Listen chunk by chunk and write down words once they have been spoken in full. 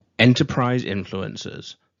Enterprise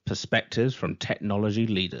Influencers, Perspectives from Technology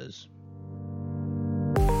Leaders.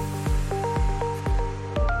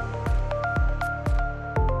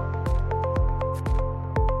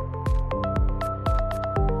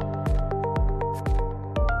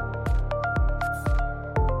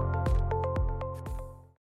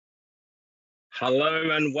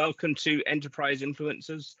 Hello and welcome to Enterprise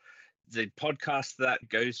Influencers, the podcast that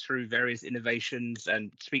goes through various innovations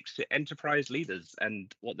and speaks to enterprise leaders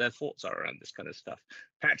and what their thoughts are around this kind of stuff.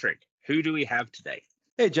 Patrick, who do we have today?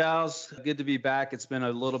 Hey, Giles. Good to be back. It's been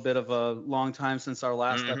a little bit of a long time since our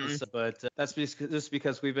last episode, but that's just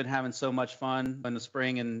because we've been having so much fun in the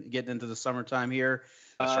spring and getting into the summertime here.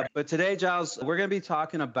 Right. But today, Giles, we're going to be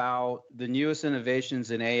talking about the newest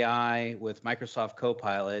innovations in AI with Microsoft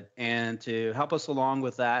Copilot. And to help us along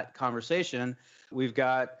with that conversation, we've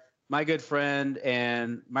got my good friend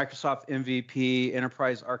and Microsoft MVP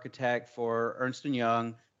Enterprise Architect for Ernst &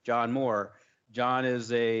 Young, John Moore. John is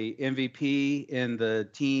a MVP in the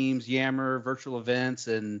Teams, Yammer, virtual events,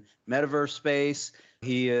 and metaverse space.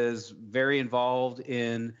 He is very involved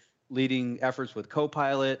in leading efforts with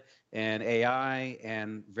Copilot and AI,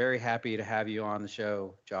 and very happy to have you on the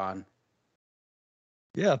show, John.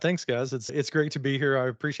 Yeah, thanks, guys. It's great to be here. I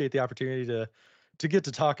appreciate the opportunity to get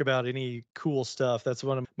to talk about any cool stuff. That's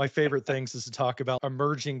one of my favorite things, is to talk about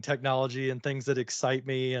emerging technology and things that excite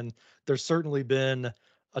me. And there's certainly been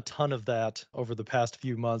a ton of that over the past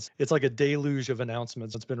few months. It's like a deluge of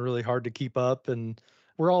announcements. It's been really hard to keep up, and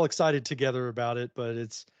we're all excited together about it, but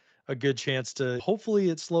it's a good chance to, hopefully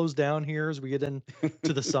it slows down here as we get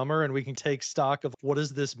into the summer and we can take stock of what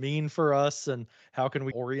does this mean for us and how can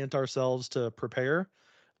we orient ourselves to prepare.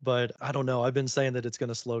 But I don't know. I've been saying that it's going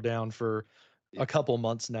to slow down for a couple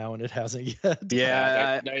months now, and it hasn't yet.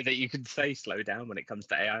 Yeah, I don't know that you can say slow down when it comes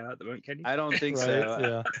to AI at the moment, can you? I don't think Right, so.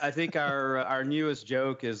 yeah. I think our newest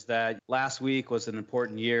joke is that last week was an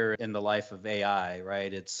important year in the life of AI,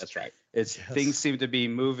 right? That's right. It's Yes. Things seem to be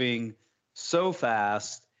moving so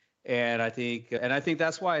fast. And I think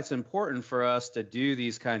that's why it's important for us to do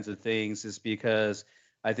these kinds of things, is because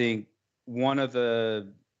I think one of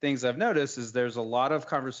the things I've noticed is there's a lot of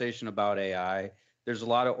conversation about AI. There's a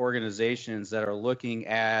lot of organizations that are looking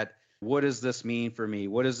at, what does this mean for me?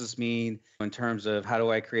 What does this mean in terms of how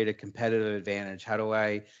do I create a competitive advantage? How do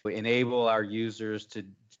I enable our users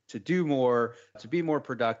to do more, to be more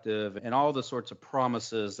productive, and all the sorts of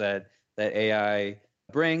promises that AI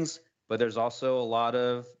brings? But there's also a lot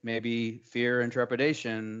of maybe fear and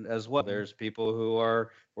trepidation as well. There's people who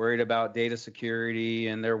are worried about data security,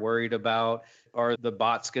 and they're worried about, are the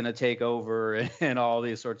bots going to take over, and all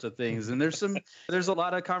these sorts of things. And there's a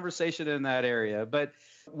lot of conversation in that area. But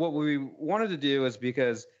what we wanted to do is,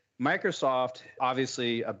 because Microsoft,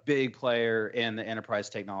 obviously a big player in the enterprise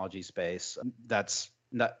technology space, that's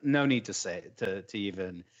no need to say to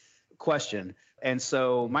even question. And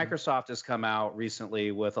so Microsoft has come out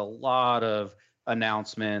recently with a lot of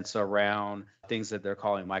announcements around things that they're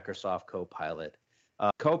calling Microsoft Copilot.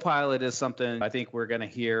 Copilot is something I think we're going to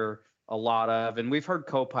hear a lot of, and we've heard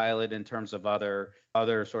Copilot in terms of other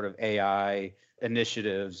sort of AI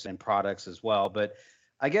initiatives and products as well. But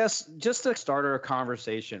I guess just to start our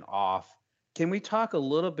conversation off, can we talk a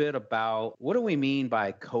little bit about what do we mean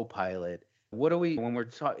by Copilot? What do we, when we're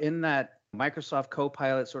in that Microsoft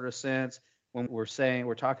Copilot sort of sense, when we're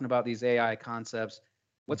talking about these AI concepts,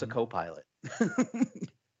 what's a Copilot?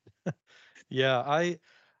 Yeah,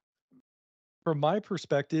 from my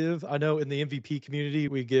perspective, I know in the MVP community,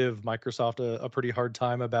 we give Microsoft a pretty hard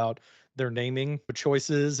time about their naming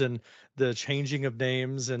choices and the changing of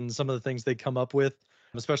names and some of the things they come up with,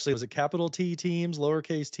 especially, was it capital T teams,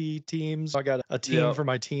 lowercase t teams? I got a team Yep. for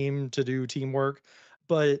my team to do teamwork.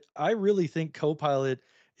 But I really think Copilot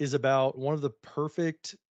is about one of the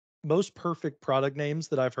most perfect product names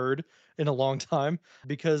that I've heard in a long time,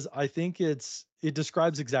 because I think it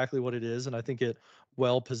describes exactly what it is, and I think it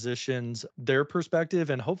well positions their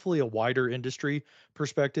perspective and hopefully a wider industry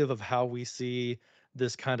perspective of how we see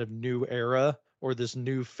this kind of new era or this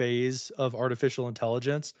new phase of artificial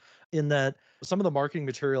intelligence. In that, some of the marketing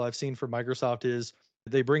material I've seen from Microsoft is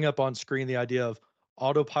they bring up on screen the idea of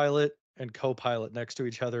autopilot and copilot next to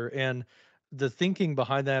each other. And the thinking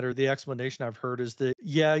behind that, or the explanation I've heard, is that,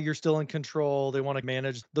 yeah, you're still in control. They want to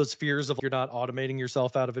manage those fears of, you're not automating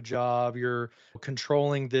yourself out of a job, you're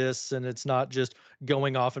controlling this, and it's not just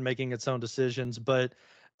going off and making its own decisions. But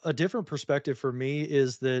a different perspective for me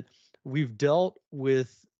is that we've dealt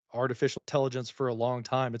with artificial intelligence for a long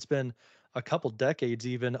time. It's been a couple decades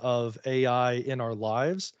even of AI in our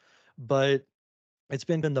lives, but it's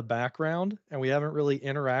been in the background and we haven't really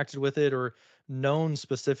interacted with it or known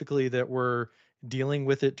specifically that we're dealing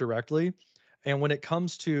with it directly. And when it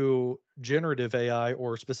comes to generative AI,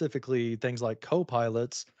 or specifically things like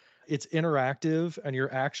copilots, it's interactive and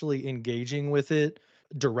you're actually engaging with it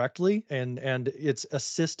directly, and it's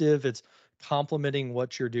assistive, it's complementing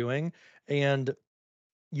what you're doing, and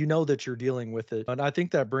you know that you're dealing with it. And I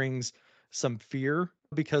think that brings some fear,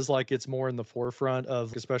 because like it's more in the forefront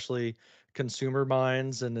of especially consumer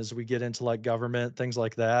minds, and as we get into like government, things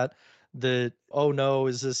like that, that, oh no,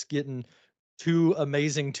 is this getting too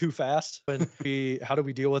amazing too fast? And how do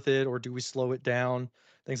we deal with it, or do we slow it down?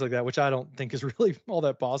 Things like that, which I don't think is really all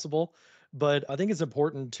that possible. But I think it's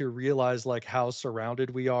important to realize like how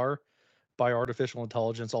surrounded we are by artificial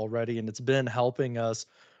intelligence already, and it's been helping us.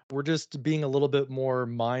 We're just being a little bit more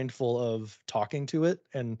mindful of talking to it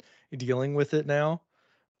and dealing with it now.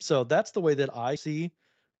 So that's the way that I see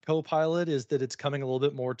Copilot, is that it's coming a little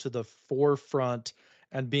bit more to the forefront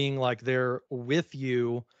and being like there with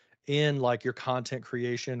you in like your content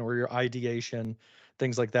creation or your ideation,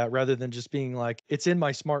 things like that, rather than just being like, it's in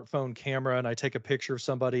my smartphone camera and I take a picture of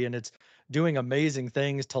somebody and it's doing amazing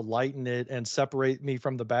things to lighten it and separate me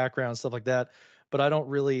from the background, stuff like that. But I don't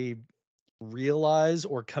really realize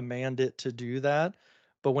or command it to do that.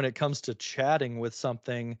 But when it comes to chatting with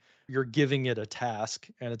something, you're giving it a task,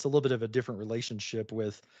 and it's a little bit of a different relationship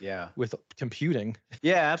Yeah. with computing.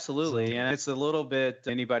 Yeah, So absolutely. And it's a little bit,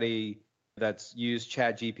 anybody that's used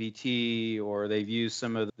ChatGPT or they've used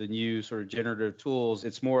some of the new sort of generative tools,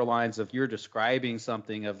 it's more lines of you're describing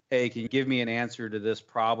something of, hey, can you give me an answer to this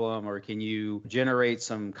problem? Or can you generate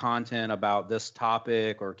some content about this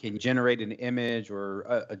topic? Or can you generate an image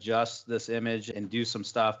or adjust this image and do some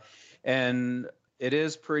stuff? And it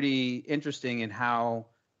is pretty interesting in how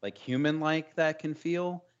like human-like that can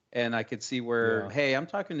feel. And I could see where, yeah. hey, I'm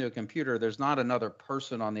talking to a computer. There's not another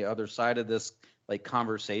person on the other side of this like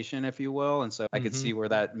conversation, if you will. And so I could Hmm. see where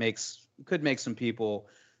that could make some people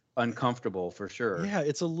uncomfortable for sure. Yeah,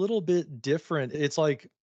 it's a little bit different. It's like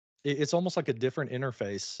it's almost like a different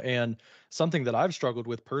interface, and something that I've struggled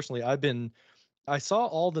with personally. I saw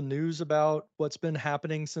all the news about what's been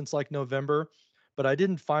happening since like November, but I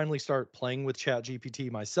didn't finally start playing with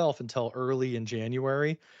ChatGPT myself until early in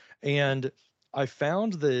January. And I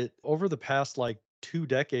found that over the past like 2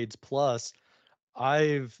 decades plus,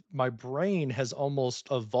 my brain has almost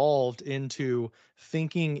evolved into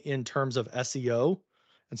thinking in terms of SEO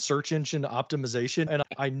and search engine optimization, and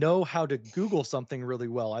I know how to Google something really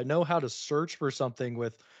well. I know how to search for something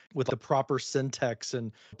with the proper syntax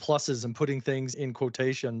and pluses and putting things in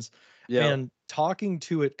quotations. Yeah. And talking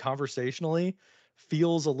to it conversationally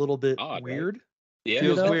feels a little bit Hard, right? weird, Yeah.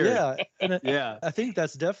 Feels weird. yeah. And Yeah. I think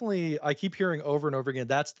that's definitely, I keep hearing over and over again,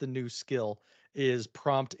 that's the new skill, is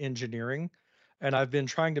prompt engineering. And I've been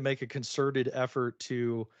trying to make a concerted effort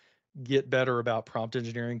to get better about prompt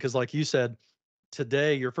engineering, because like you said,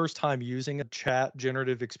 today, your first time using a chat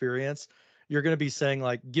generative experience, you're going to be saying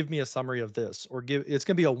like, give me a summary of this, or it's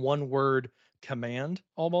going to be a one word command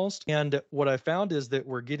almost. And what I found is that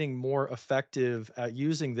we're getting more effective at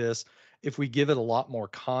using this if we give it a lot more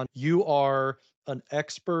You are an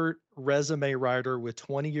expert resume writer with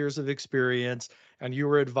 20 years of experience, and you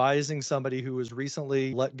were advising somebody who was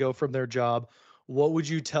recently let go from their job. What would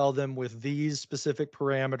you tell them with these specific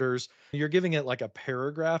parameters? You're giving it like a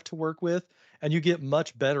paragraph to work with, and you get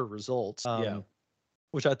much better results. Yeah.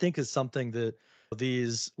 Which I think is something that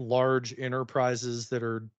these large enterprises that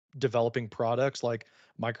are developing products like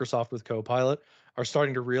Microsoft with Copilot are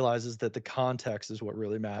starting to realize, is that the context is what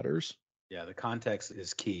really matters. Yeah. The context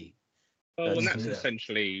is key. Well, and That's that's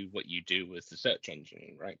essentially what you do with the search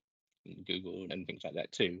engine, right? And Google and things like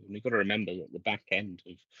that too. And we've got to remember that the back end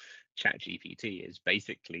of ChatGPT is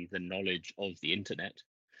basically the knowledge of the internet.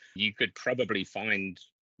 You could probably find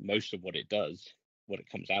most of what it does, what it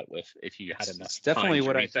comes out with, if you had enough it's time definitely to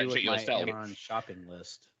what I do research with it my yourself. Amazon shopping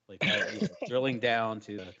list. Like drilling down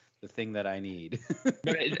to the thing that I need. And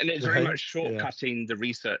it's very Right? much Yeah. shortcutting the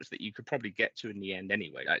research that you could probably get to in the end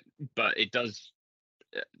anyway. But it does,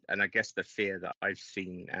 and I guess the fear that I've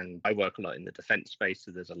seen, and I work a lot in the defense space,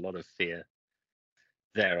 so there's a lot of fear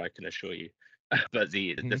there, I can assure you. But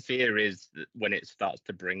the Mhm. fear is that when it starts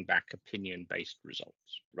to bring back opinion-based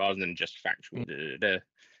results rather than just factual,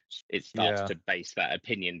 it starts Yeah. to base that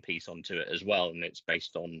opinion piece onto it as well, and it's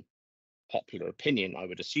based on popular opinion, I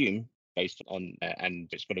would assume, based on, and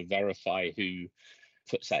it's got to verify who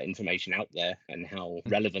puts that information out there and how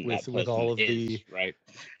relevant that With person all of is, the right?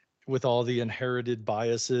 inherited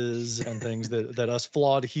biases and things that us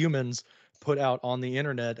flawed humans put out on the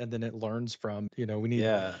internet, and then it learns from.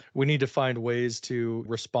 Yeah. We need to find ways to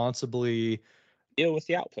responsibly Deal with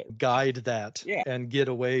the output. guide that Yeah. and get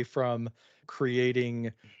away from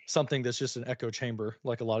creating something that's just an echo chamber,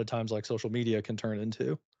 like a lot of times like social media can turn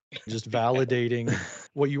into, just validating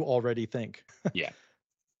what you already think. Yeah.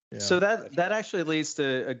 Yeah. So that actually leads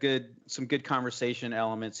to some good conversation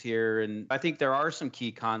elements here, and I think there are some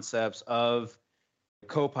key concepts of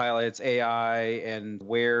Copilot's AI and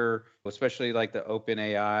where, especially like the open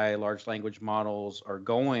AI, large language models are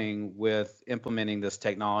going with implementing this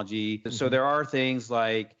technology. So there are things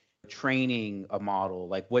like training a model,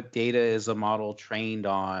 like what data is a model trained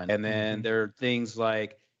on, and then there are things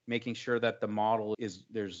like making sure that the model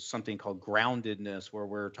there's something called groundedness, where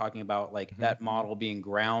we're talking about like that model being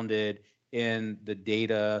grounded in the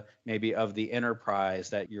data maybe of the enterprise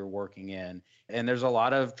that you're working in. And there's a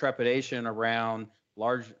lot of trepidation around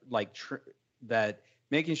large that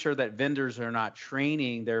making sure that vendors are not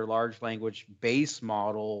training their large language base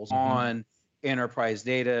models on enterprise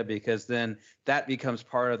data, because then that becomes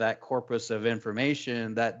part of that corpus of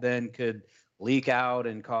information that then could leak out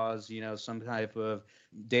and cause, some type of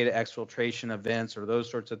data exfiltration events or those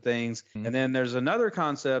sorts of things. And then there's another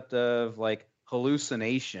concept of like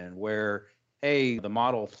hallucination, where hey, the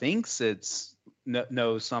model thinks it's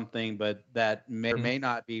knows something, but that may or may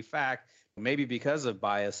not be fact, maybe because of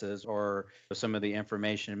biases or some of the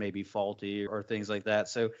information may be faulty or things like that.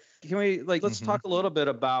 So can we let's talk a little bit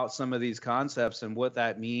about some of these concepts and what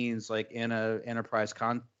that means like in a enterprise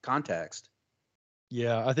context.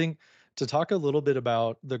 Yeah, I think to talk a little bit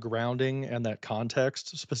about the grounding and that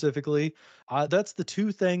context specifically, that's the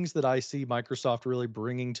two things that I see Microsoft really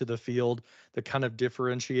bringing to the field that kind of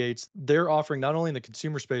differentiates their offering, not only in the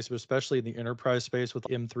consumer space, but especially in the enterprise space with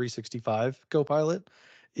M365 Copilot,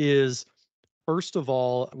 is first of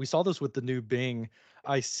all, we saw this with the new Bing.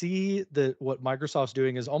 I see that what Microsoft's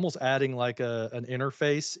doing is almost adding like an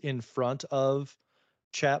interface in front of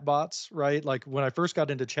chatbots, right? Like when I first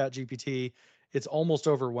got into ChatGPT, it's almost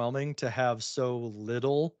overwhelming to have so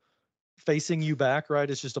little facing you back, right?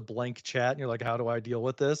 It's just a blank chat and you're like, how do I deal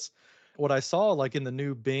with this? What I saw like in the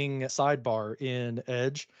new Bing sidebar in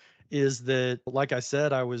Edge is that, like I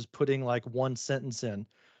said, I was putting like one sentence in.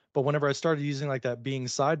 But whenever I started using like that Bing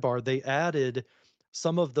sidebar, they added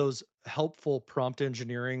some of those helpful prompt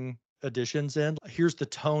engineering additions in. Here's the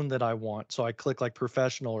tone that I want. So I click like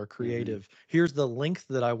professional or creative. Here's the length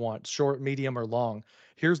that I want, short, medium, or long.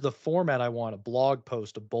 Here's the format I want, a blog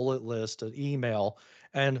post, a bullet list, an email.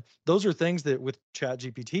 And those are things that with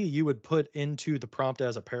ChatGPT, you would put into the prompt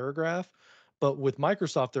as a paragraph. But with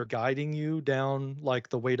Microsoft, they're guiding you down like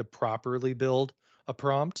the way to properly build a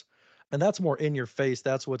prompt. And that's more in your face.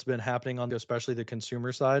 That's what's been happening on especially the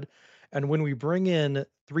consumer side. And when we bring in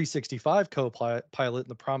 365 Copilot and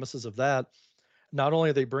the promises of that, not only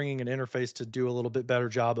are they bringing an interface to do a little bit better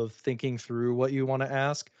job of thinking through what you want to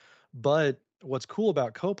ask, but what's cool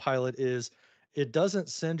about Copilot is it doesn't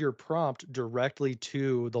send your prompt directly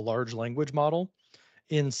to the large language model.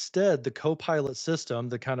 Instead, the Copilot system,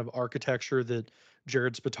 the kind of architecture that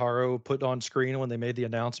Jared Spataro put on screen when they made the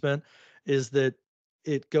announcement, is that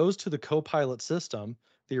it goes to the Copilot system.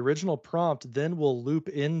 The original prompt then will loop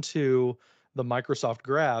into the Microsoft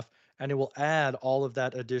Graph and it will add all of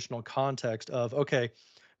that additional context of, okay,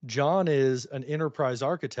 John is an enterprise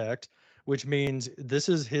architect, which means this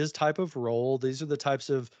is his type of role. These are the types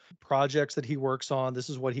of projects that he works on. This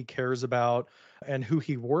is what he cares about and who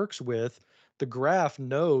he works with. The graph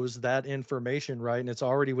knows that information, right? And it's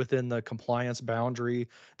already within the compliance boundary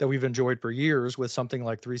that we've enjoyed for years with something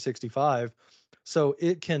like 365. So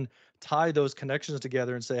it can tie those connections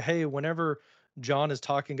together and say, hey, whenever John is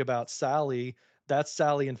talking about Sally, that's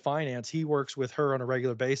Sally in finance. He works with her on a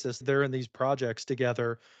regular basis. They're in these projects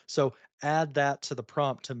together. So add that to the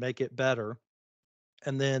prompt to make it better.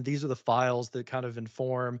 And then these are the files that kind of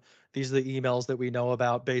inform, these are the emails that we know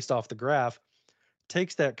about based off the graph.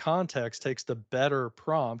 Takes that context, takes the better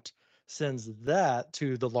prompt, sends that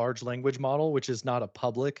to the large language model, which is not a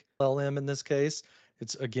public LM in this case.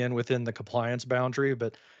 It's again within the compliance boundary,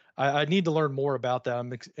 but I need to learn more about that.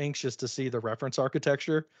 I'm anxious to see the reference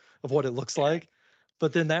architecture of what it looks like.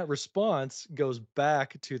 But then that response goes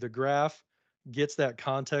back to the graph, gets that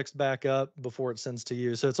context back up before it sends to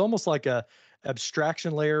you. So it's almost like a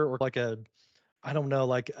abstraction layer or like a, I don't know,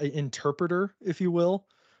 like an interpreter, if you will,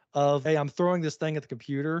 of, hey, I'm throwing this thing at the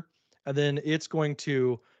computer, and then it's going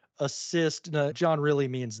to assist. No, John really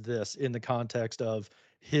means this in the context of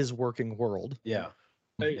his working world. Yeah.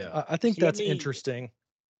 So, Yeah. I think so let that's me interesting.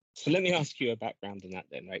 so let me ask you a background on that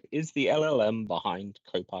then, right? Is the LLM behind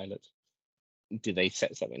Copilot? Do they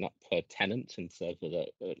set something up per tenant and so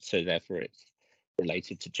therefore it's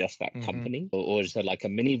related to just that company, or is there like a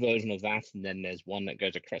mini version of that, and then there's one that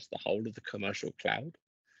goes across the whole of the commercial cloud?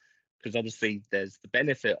 because obviously there's the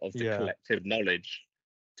benefit of the Yeah, collective knowledge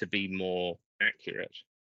to be more accurate,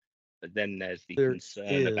 but then there's the there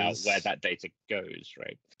concern about where is. that data goes,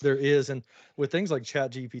 right? There is. And with things like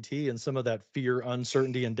ChatGPT and some of that fear,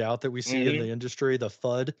 uncertainty, and doubt that we see in the industry, the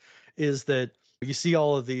FUD is that you see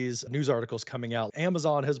all of these news articles coming out.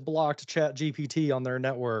 Amazon has blocked ChatGPT on their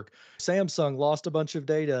network. Samsung lost a bunch of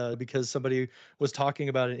data because somebody was talking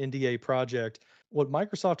about an NDA project. What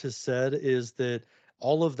Microsoft has said is that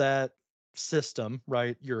all of that system,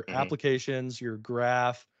 right, your applications, your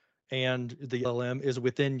graph, and the LM is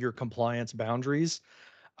within your compliance boundaries.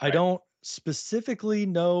 I Right. don't specifically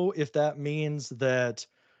know if that means that.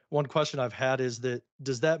 One question I've had is that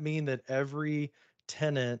does that mean that every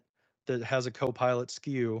tenant that has a Copilot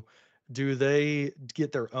SKU, do they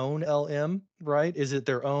get their own LM, right? Is it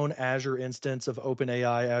their own Azure instance of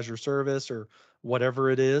OpenAI Azure service or whatever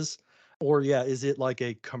it is? Or yeah, is it like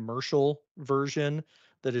a commercial version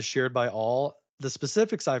that is shared by all? The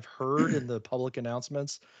specifics I've heard in the public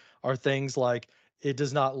announcements are things like it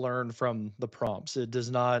does not learn from the prompts. It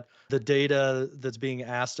does not, the data that's being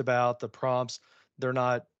asked about, the prompts, they're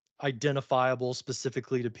not identifiable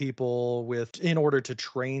specifically to people with in order to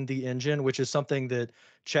train the engine, which is something that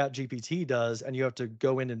ChatGPT does, and you have to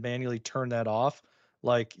go in and manually turn that off.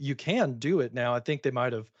 Like you can do it now. I think they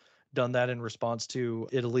might have done that in response to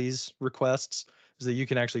Italy's requests, is that you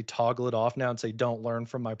can actually toggle it off now and say, don't learn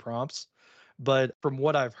from my prompts. But from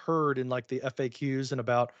what I've heard in like the FAQs and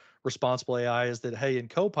about responsible AI is that, hey, in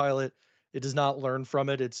Copilot, it does not learn from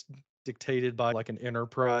it. It's dictated by like an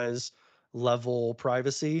enterprise level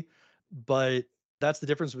privacy. But that's the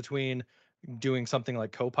difference between doing something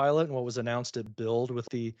like Copilot and what was announced at Build with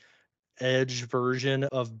the edge version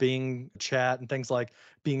of Bing chat and things like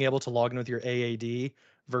being able to log in with your AAD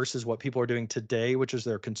versus what people are doing today, which is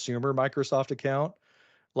their consumer Microsoft account.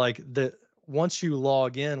 Like the once you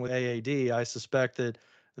log in with AAD, I suspect that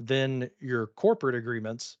then your corporate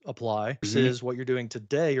agreements apply versus what you're doing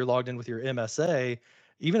today. You're logged in with your MSA.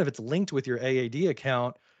 Even if it's linked with your AAD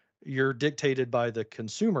account, you're dictated by the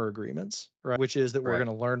consumer agreements, right? Which is that we're Right.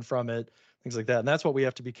 going to learn from it, things like that. And that's what we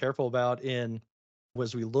have to be careful about in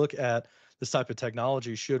as we look at this type of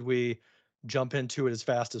technology. Should we jump into it as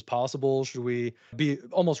fast as possible? Should we be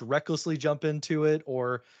almost recklessly jump into it,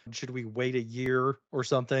 or should we wait a year or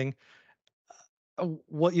something?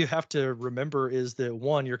 What you have to remember is that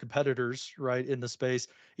one, your competitors, right, in the space,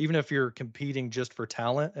 even if you're competing just for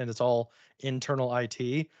talent and it's all internal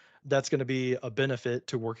IT, that's going to be a benefit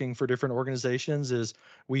to working for different organizations is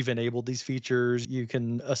we've enabled these features. You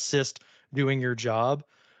can assist doing your job.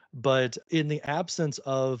 But in the absence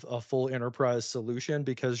of a full enterprise solution,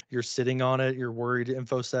 because you're sitting on it, you're worried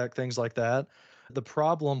infosec, things like that. The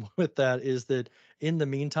problem with that is that in the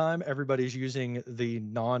meantime, everybody's using the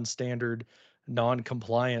non-standard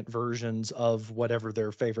non-compliant versions of whatever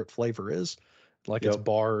their favorite flavor is, like it's Yep.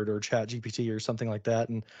 Bard or Chat GPT or something like that.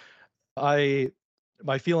 And I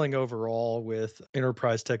my feeling overall with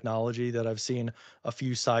enterprise technology that I've seen a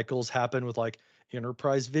few cycles happen with like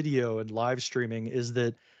enterprise video and live streaming is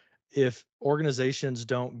that if organizations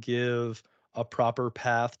don't give a proper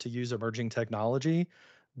path to use emerging technology,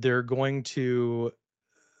 they're going to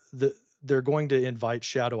they're going to invite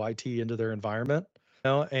shadow IT into their environment,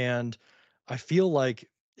 and I feel like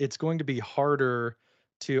it's going to be harder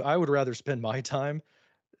to I would rather spend my time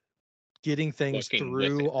getting things Working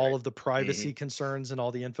with through it, all right? of the privacy concerns and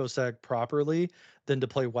all the infosec properly than to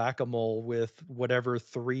play whack-a-mole with whatever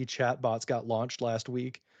 3 chatbots got launched last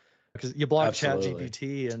week. Because you block Absolutely.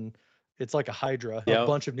 ChatGPT and it's like a hydra, a Yep.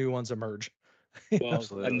 bunch of new ones emerge. Well, and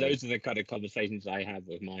Absolutely. those are the kind of conversations I have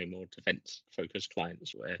with my more defense-focused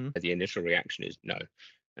clients, where Mhm. the initial reaction is no,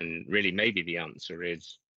 and really maybe the answer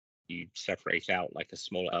is you separate out like a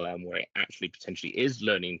small LM where it actually potentially is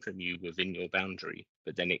learning from you within your boundary,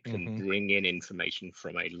 but then it can Mhm. bring in information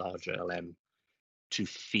from a larger LM to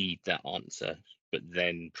feed that answer, but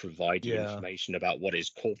then provide you Yeah. information about what is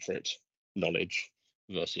corporate knowledge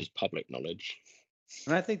versus public knowledge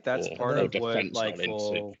And I think that's And part or then of what defense like knowledge.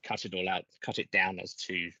 So will cut it all out, cut it down as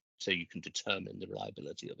to so you can determine the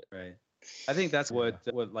reliability of it. right. I think that's yeah.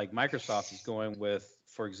 what like Microsoft is going with.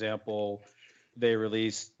 For example, they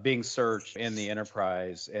released Bing Search in the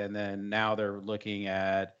enterprise, and then now they're looking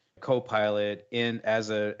at Copilot in as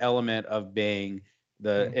an element of Bing,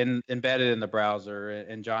 Mm. embedded in the browser.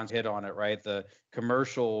 And John's hit on it, right? The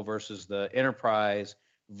commercial versus the enterprise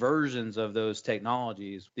versions of those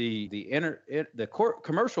technologies. The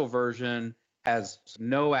commercial version has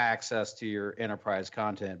no access to your enterprise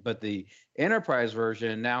content, but the enterprise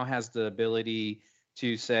version now has the ability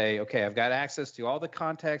to say, okay, I've got access to all the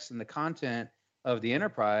context and the content of the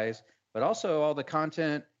enterprise, but also all the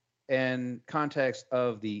content in context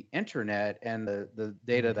of the internet and the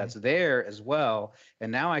data Mhm. that's there as well.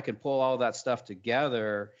 And now I can pull all that stuff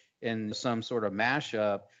together in some sort of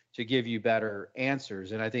mashup to give you better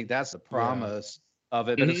answers. And I think that's the Yeah. promise of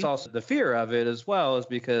it, but it's also the fear of it as well, is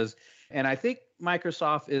because, and I think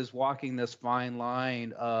Microsoft is walking this fine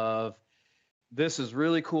line of, this is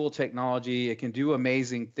really cool technology. It can do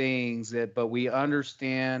amazing things, but we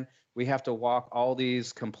understand we have to walk all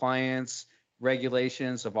these compliance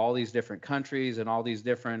regulations of all these different countries and all these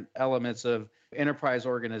different elements of enterprise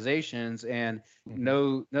organizations. And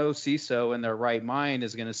Mhm. no CISO in their right mind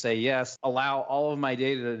is going to say, yes, allow all of my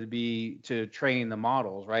data to train the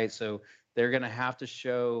models, right? So they're going to have to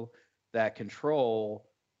show that control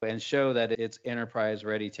and show that it's enterprise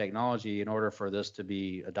ready technology in order for this to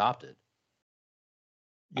be adopted.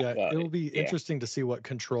 Yeah, Well, it will be yeah, interesting to see what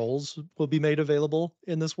controls will be made available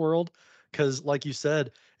in this world. Because, like you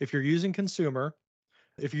said, if you're using consumer,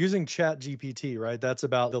 if you're using Chat GPT, right, that's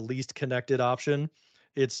about the least connected option.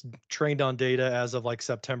 It's trained on data as of like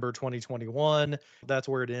September 2021. That's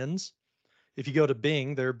where it ends. If you go to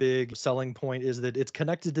Bing, their big selling point is that it's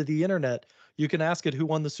connected to the internet. You can ask it who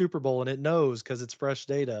won the Super Bowl and it knows because it's fresh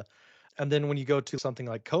data. And then when you go to something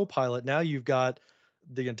like Copilot, now you've got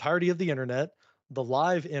the entirety of the internet, the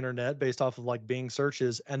live internet based off of like Bing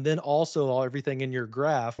searches, and then also everything in your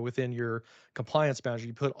graph within your compliance boundary.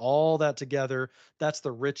 You put all that together. That's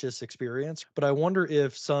the richest experience. But I wonder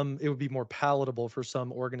if it would be more palatable for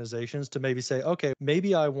some organizations to maybe say, okay,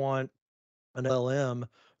 maybe I want an LLM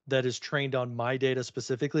that is trained on my data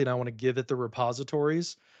specifically, and I want to give it the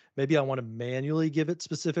repositories. Maybe I want to manually give it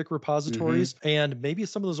specific Mm-hmm. repositories. And maybe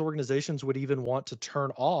some of those organizations would even want to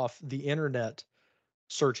turn off the internet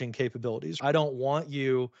searching capabilities. I don't want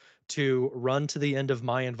you to run to the end of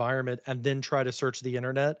my environment and then try to search the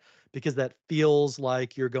internet because that feels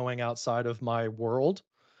like you're going outside of my world.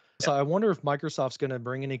 So I wonder if Microsoft's going to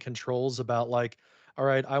bring any controls about like, all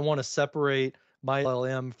right, I want to separate my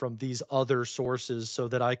LLM from these other sources so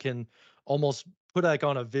that I can almost put like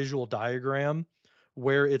on a visual diagram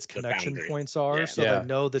where its the connection boundary. points are Yeah. so they Yeah.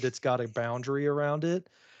 know that it's got a boundary around it.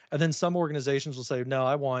 And then some organizations will say, no,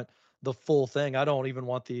 I want the full thing. I don't even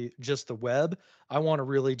want just the web. I want to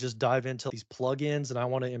really just dive into these plugins and I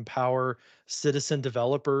want to empower citizen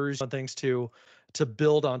developers and things to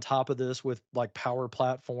build on top of this with like Power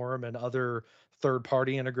Platform and other third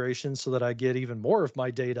party integrations so that I get even more of my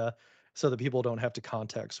data so that people don't have to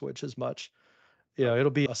context switch as much. It'll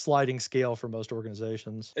be a sliding scale for most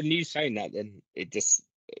organizations. And you saying that, then it just,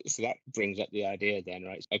 so that brings up the idea then,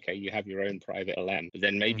 right? Okay, you have your own private LM, but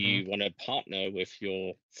then maybe Hmm. you want to partner with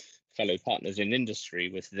your fellow partners in industry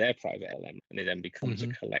with their private LM, and it then becomes a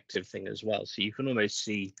Hmm. collective thing as well. So you can almost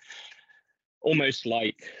see, almost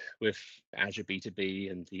like with Azure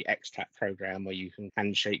B2B and the extract program where you can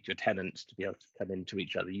handshake your tenants to be able to come into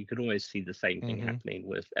each other, you could always see the same thing Hmm. happening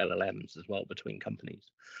with LLMs as well between companies,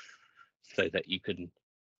 so that you can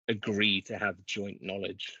agree to have joint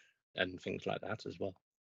knowledge and things like that as well.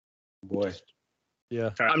 Boy. Just,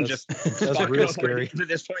 Yeah, sorry, I'm just that's sparking real off scary. ideas at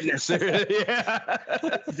this point now. Yeah.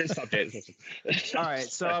 This subject. All right,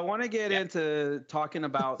 so I want to get Yeah. into talking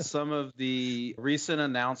about some of the recent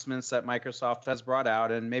announcements that Microsoft has brought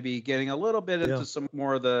out, and maybe getting a little bit Yeah. into some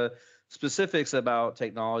more of the specifics about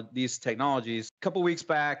these technologies. A couple weeks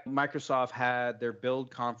back, Microsoft had their Build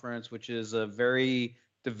conference, which is a very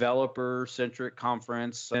developer-centric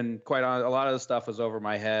conference, and quite a lot of the stuff was over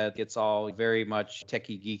my head. It's all very much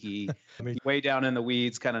techie, geeky, I mean, way down in the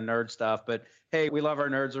weeds, kind of nerd stuff. But hey, we love our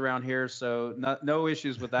nerds around here, so no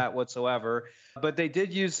issues with that whatsoever. But they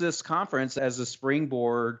did use this conference as a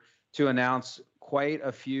springboard to announce quite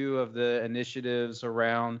a few of the initiatives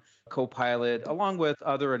around Copilot, along with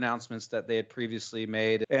other announcements that they had previously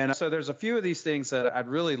made. And so there's a few of these things that I'd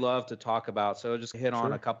really love to talk about. So I'll just hit on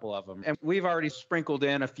a sure. couple of them. And we've already sprinkled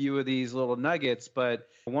in a few of these little nuggets, but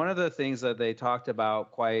one of the things that they talked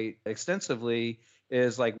about quite extensively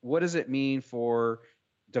is like, what does it mean for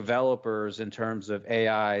developers in terms of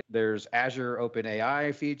AI? There's Azure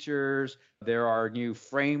OpenAI features. There are new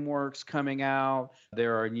frameworks coming out.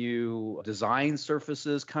 There are new design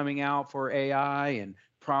surfaces coming out for AI and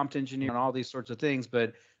prompt engineering and all these sorts of things.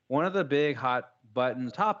 But one of the big hot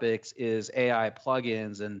button topics is AI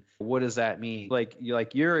plugins, and what does that mean? Like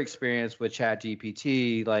your experience with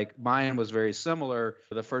ChatGPT, like mine was very similar.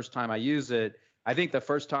 The first time I used it, I think the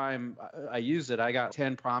first time I used it, I got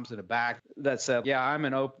 10 prompts in the back that said, "Yeah, I'm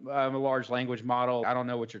a large language model. I don't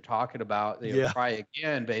know what you're talking about. Yeah. Try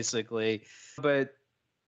again," basically. But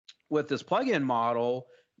with this plugin model,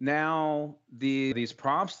 now these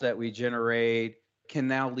prompts that we generate can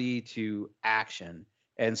now lead to action.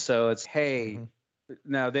 And so it's, hey, Hmm.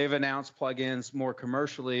 Now they've announced plugins more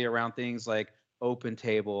commercially around things like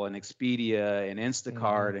OpenTable and Expedia and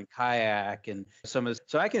Instacart and Kayak and some of this.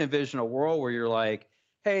 So I can envision a world where you're like,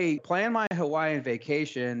 hey, plan my Hawaiian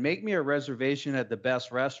vacation, make me a reservation at the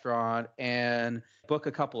best restaurant and book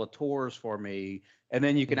a couple of tours for me. And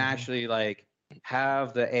then you can actually like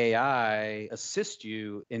have the AI assist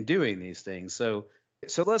you in doing these things. So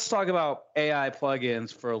let's talk about AI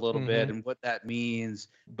plugins for a little bit and what that means,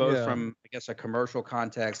 both Yeah. from, I guess, a commercial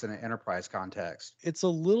context and an enterprise context. It's a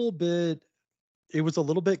little bit it was a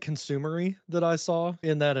little bit consumery that I saw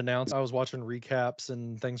in that announcement. I was watching recaps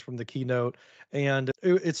and things from the keynote, and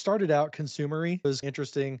it started out consumery. It was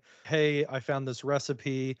interesting. Hey, I found this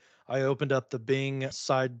recipe. I opened up the Bing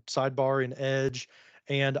sidebar in Edge,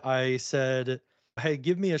 and I said, "Hey,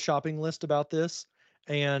 give me a shopping list about this."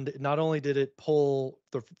 And not only did it pull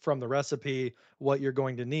from the recipe what you're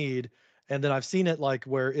going to need, and then I've seen it like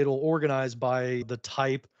where it'll organize by the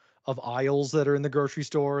type of aisles that are in the grocery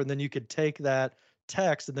store, and then you could take that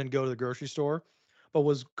text and then go to the grocery store. But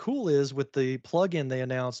what's cool is with the plugin they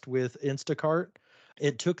announced with Instacart,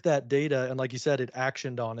 it took that data and, like you said, it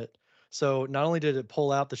actioned on it. So not only did it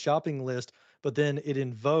pull out the shopping list, but then it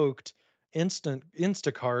invoked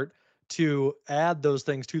Instacart to add those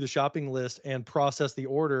things to the shopping list and process the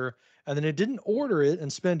order. And then it didn't order it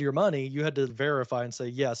and spend your money. You had to verify and say,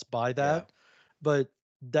 yes, buy Yeah. that. But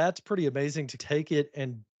that's pretty amazing to take it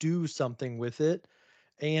and do something with it.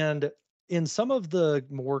 And in some of the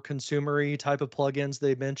more consumery type of plugins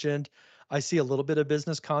they mentioned, I see a little bit of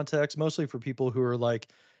business context, mostly for people who are like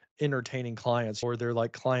entertaining clients or they're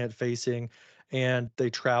like client facing and they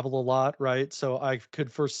travel a lot, right? So I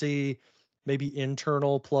could foresee maybe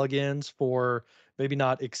internal plugins for maybe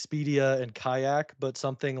not Expedia and Kayak, but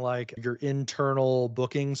something like your internal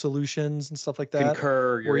booking solutions and stuff like that,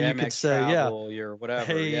 Concur, your where you could Amex say, yeah, Travel, your whatever.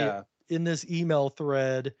 hey, Yeah. in this email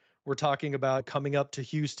thread, we're talking about coming up to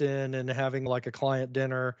Houston and having like a client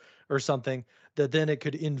dinner or something, that then it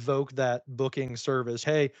could invoke that booking service.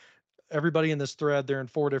 Hey, everybody in this thread, they're in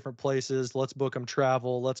 4 different places. Let's book them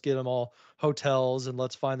travel. Let's get them all hotels and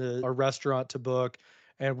let's find a restaurant to book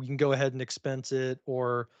and we can go ahead and expense it.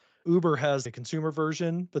 Or Uber has a consumer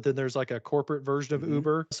version, but then there's like a corporate version of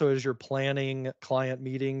Uber. So as you're planning client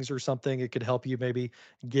meetings or something, it could help you maybe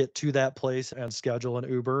get to that place and schedule an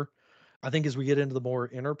Uber. I think as we get into the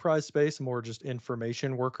more enterprise space, more just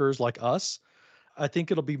information workers like us, I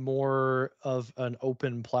think it'll be more of an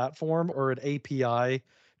open platform or an API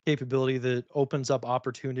capability that opens up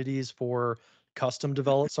opportunities for custom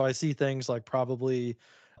develop. So I see things like probably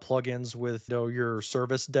plugins with your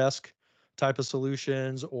service desk type of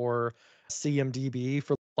solutions or CMDB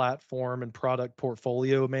for platform and product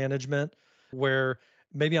portfolio management, where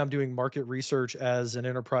maybe I'm doing market research as an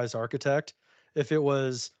enterprise architect. If it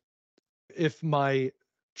was if my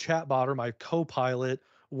chatbot or my Copilot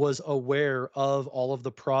was aware of all of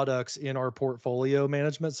the products in our portfolio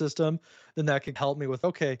management system, then that could help me with,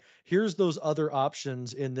 okay, here's those other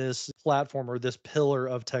options in this platform or this pillar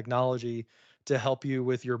of technology to help you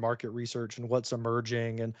with your market research and what's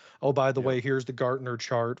emerging. And oh, by the Yep. way, here's the Gartner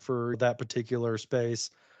chart for that particular space.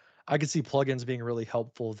 I could see plugins being really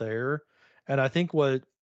helpful there. And I think what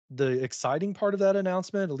the exciting part of that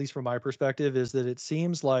announcement, at least from my perspective, is that it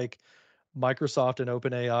seems like Microsoft and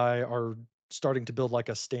OpenAI are starting to build like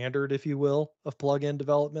a standard, if you will, of plugin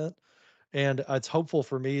development. And it's hopeful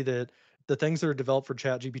for me that the things that are developed for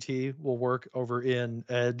ChatGPT will work over in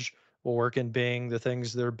Edge, will work in Bing. The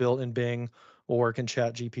things that are built in Bing will work in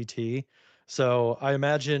ChatGPT. So I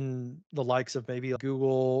imagine the likes of maybe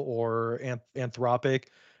Google or Anthropic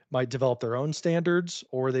might develop their own standards,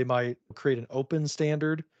 or they might create an open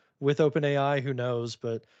standard with OpenAI. Who knows?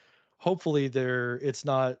 But hopefully, it's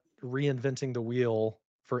not reinventing the wheel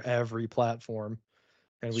for every platform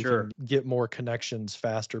and we Sure. can get more connections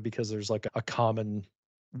faster because there's like a common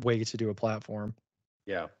way to do a platform.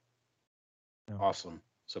 Yeah. Yeah. Awesome.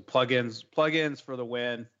 So plugins for the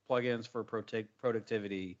win, plugins for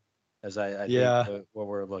productivity, as I Yeah. think what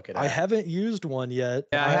we're looking I at. haven't used one yet.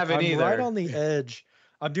 Yeah, I haven't I'm right either. on the edge.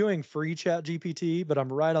 I'm doing free chat GPT, but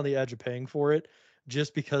I'm right on the edge of paying for it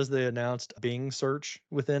just because they announced Bing search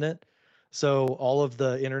within it. So all of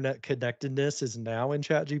the internet connectedness is now in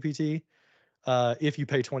chat GPT. If you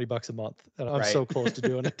pay $20 a month. And I'm Right. so close to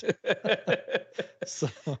doing it. So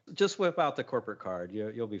Just whip out the corporate card.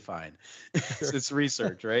 You'll be fine. sure. It's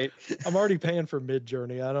research, right? I'm already paying for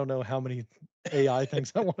Midjourney. I don't know how many AI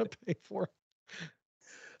things I want to pay for.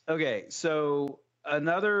 Okay, so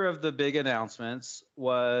another of the big announcements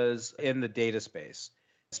was in the data space.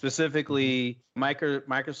 Specifically,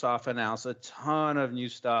 Microsoft announced a ton of new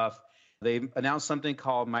stuff. They announced something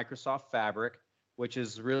called Microsoft Fabric, which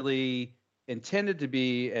is really intended to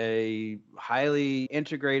be a highly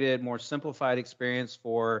integrated, more simplified experience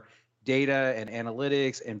for data and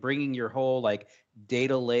analytics and bringing your whole like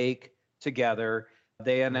data lake together.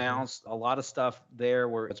 They announced a lot of stuff there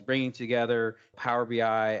where it's bringing together Power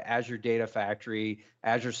BI, Azure Data Factory,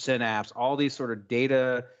 Azure Synapse, all these sort of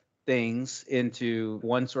data things into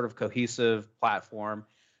one sort of cohesive platform.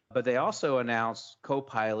 But they also announced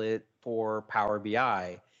Copilot for Power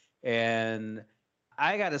BI. And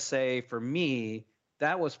I got to say, for me,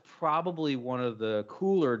 that was probably one of the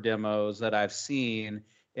cooler demos that I've seen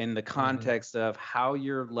in the context of how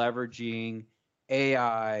you're leveraging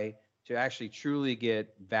AI to actually truly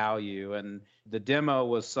get value. And the demo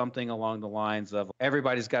was something along the lines of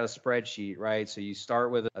everybody's got a spreadsheet, right? So you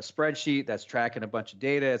start with a spreadsheet that's tracking a bunch of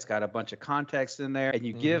data, it's got a bunch of context in there, and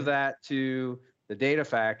you give that to the data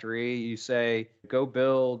factory. You say, go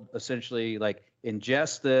build essentially like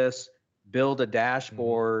ingest this, build a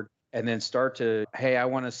dashboard, and then start to, hey, I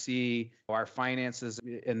want to see our finances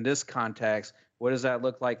in this context. What does that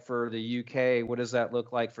look like for the UK? What does that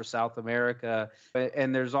look like for South America?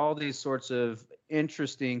 And there's all these sorts of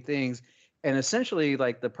interesting things. And essentially,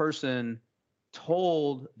 like the person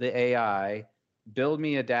told the AI, build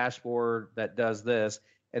me a dashboard that does this.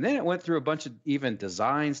 And then it went through a bunch of even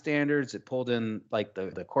design standards. It pulled in like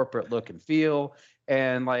the corporate look and feel.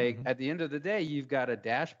 And like at the end of the day, you've got a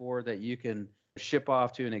dashboard that you can ship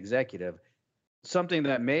off to an executive. Something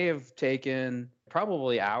that may have taken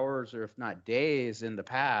probably hours or if not days in the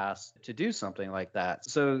past to do something like that.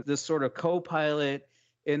 So this sort of co-pilot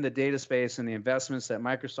in the data space and the investments that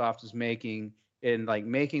Microsoft is making in like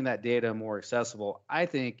making that data more accessible, I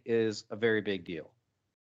think is a very big deal.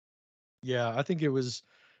 Yeah, I think it was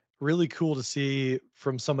really cool to see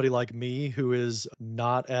from somebody like me who is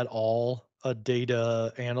not at all a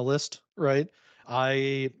data analyst, right?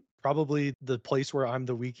 I probably the place where I'm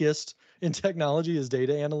the weakest in technology is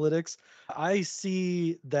data analytics. I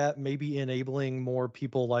see that maybe enabling more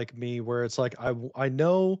people like me where it's like I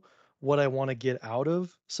know what I want to get out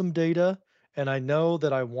of some data and I know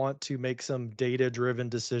that I want to make some data driven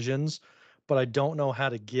decisions, but I don't know how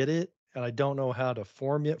to get it and I don't know how to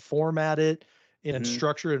format it and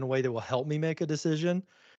structure it in a way that will help me make a decision.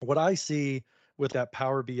 What I see with that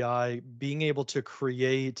Power BI being able to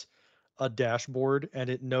create a dashboard and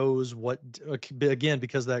it knows what, again,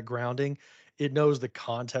 because of that grounding, it knows the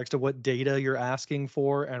context of what data you're asking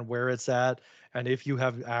for and where it's at, and if you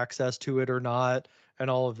have access to it or not, and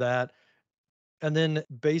all of that. And then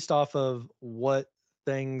based off of what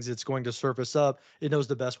things it's going to surface up, it knows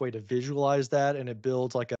the best way to visualize that and it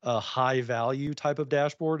builds like a high value type of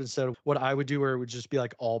dashboard instead of what I would do where it would just be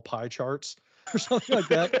like all pie charts or something like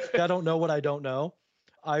that. I don't know what I don't know.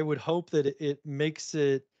 I would hope that it makes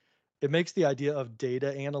the idea of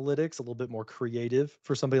data analytics a little bit more creative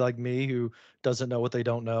for somebody like me who doesn't know what they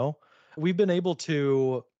don't know. We've been able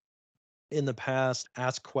to in the past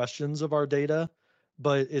ask questions of our data,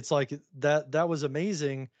 but it's like that was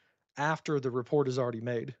amazing after the report is already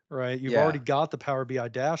made, right? You've already got the Power BI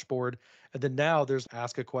dashboard, and then now there's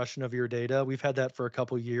ask a question of your data. We've had that for a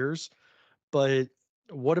couple years, but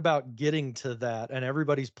what about getting to that? And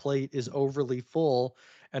everybody's plate is overly full,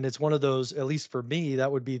 and it's one of those, at least for me,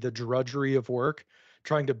 that would be the drudgery of work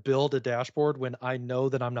trying to build a dashboard when I know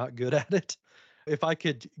that I'm not good at it. If I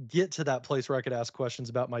could get to that place where I could ask questions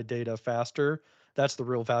about my data faster, that's the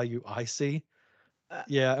real value I see.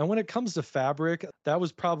 Yeah, and when it comes to Fabric, that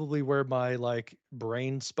was probably where my like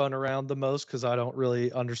brain spun around the most because I don't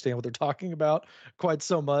really understand what they're talking about quite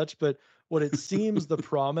so much. But what it seems the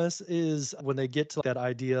promise is when they get to that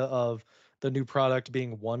idea of the new product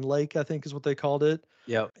being One Lake, I think is what they called it.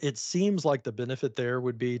 Yep. It seems like the benefit there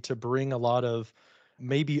would be to bring a lot of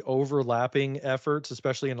maybe overlapping efforts,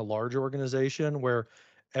 especially in a large organization where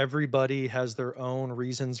everybody has their own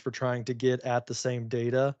reasons for trying to get at the same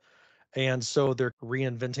data. And so they're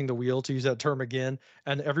reinventing the wheel, to use that term again,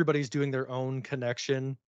 and everybody's doing their own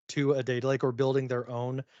connection to a data lake or building their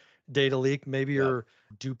own data lake. Maybe Yep. you're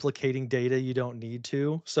duplicating data you don't need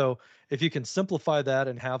to. So if you can simplify that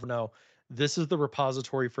and have no, this is the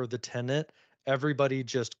repository for the tenant, everybody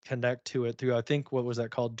just connect to it through, I think, what was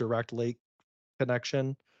that called? Direct lake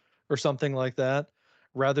connection or something like that,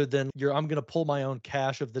 rather than I'm going to pull my own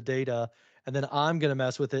cache of the data and then I'm going to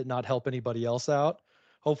mess with it, not help anybody else out.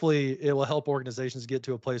 Hopefully it will help organizations get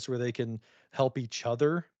to a place where they can help each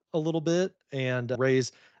other a little bit and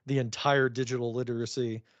raise the entire digital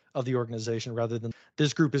literacy of the organization rather than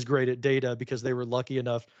this group is great at data because they were lucky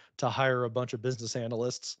enough to hire a bunch of business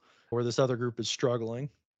analysts where this other group is struggling.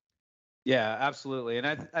 Yeah, absolutely.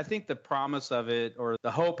 And I think the promise of it, or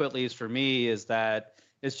the hope, at least for me, is that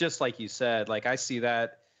it's just like you said, like I see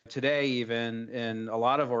that today, even in a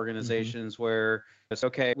lot of organizations where it's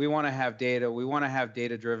okay, we want to have data, we want to have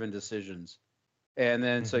data driven decisions. And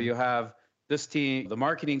then so you have this team, the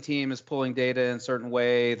marketing team is pulling data in a certain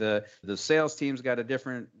way, the sales team's got a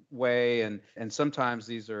different way, and sometimes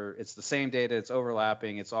it's the same data, it's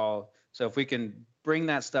overlapping, it's all. So if we can bring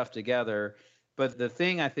that stuff together. But the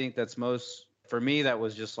thing I think that's most for me that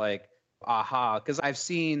was just like aha, because I've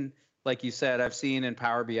seen, like you said, I've seen in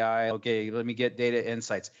Power BI, okay, let me get data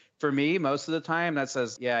insights. For me, most of the time that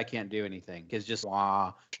says, yeah, I can't do anything. It's just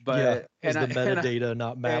wow. But is the metadata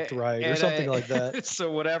not mapped right or something like that?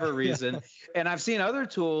 So whatever reason. And I've seen other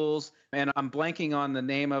tools, and I'm blanking on the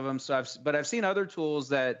name of them. So but I've seen other tools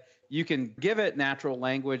that you can give it natural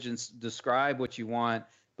language and describe what you want,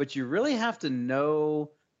 but you really have to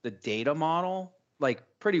know the data model like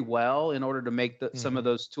pretty well in order to make some of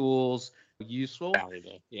those tools useful.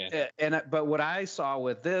 Valuable, yeah. But what I saw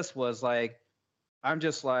with this was like, I'm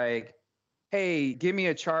just like, hey, give me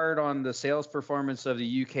a chart on the sales performance of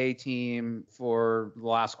the UK team for the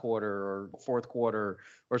last quarter or fourth quarter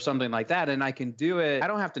or something like that. And I can do it. I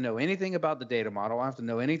don't have to know anything about the data model. I don't have to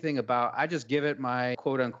know anything about, I just give it my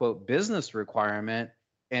quote unquote business requirement,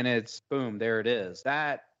 and it's boom, there it is.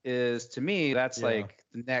 That is, to me, that's like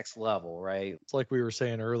the next level, right? It's like we were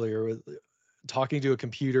saying earlier with talking to a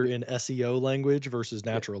computer in SEO language versus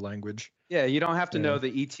natural language. Yeah, you don't have to know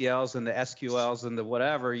the ETLs and the SQLs and the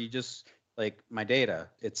whatever. You just like my data,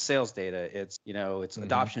 it's sales data, it's, it's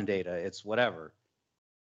adoption data, it's whatever.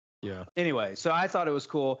 Yeah. Anyway, so I thought it was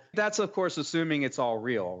cool. That's of course assuming it's all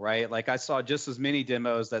real, right? Like I saw just as many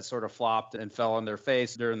demos that sort of flopped and fell on their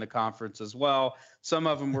face during the conference as well. Some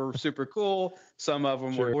of them were super cool. Some of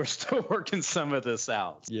them we're still working some of this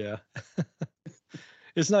out. Yeah.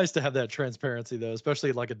 It's nice to have that transparency though,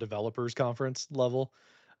 especially like a developers conference level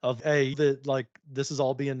of, hey, that like this is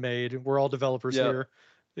all being made. We're all developers here.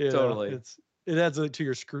 Yeah, totally. It adds to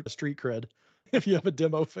your street cred if you have a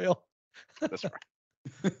demo fail. That's right.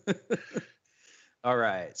 All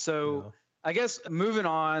right. So I guess moving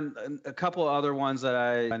on, a couple of other ones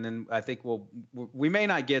and then I think we may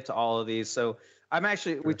not get to all of these. So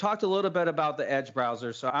we talked a little bit about the Edge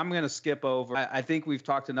browser. So I'm going to skip over. I think we've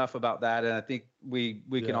talked enough about that. And I think we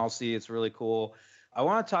can all see it's really cool. I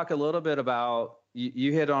want to talk a little bit about,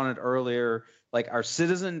 you hit on it earlier, like our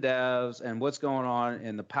citizen devs and what's going on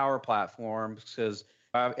in the Power Platform, because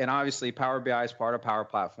and obviously Power BI is part of Power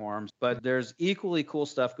Platforms, but there's equally cool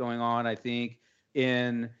stuff going on, I think,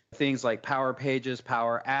 in things like Power Pages,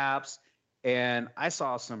 Power Apps. And I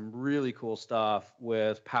saw some really cool stuff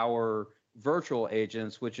with Power Virtual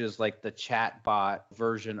Agents, which is like the chat bot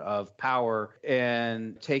version of Power,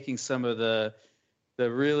 and taking some of the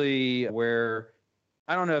really where,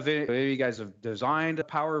 I don't know if any of you guys have designed a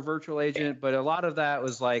Power Virtual Agent, but a lot of that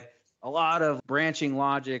was like a lot of branching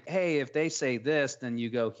logic. Hey, if they say this, then you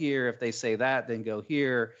go here. If they say that, then go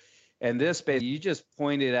here. And this, basically, you just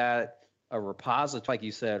pointed at a repository, like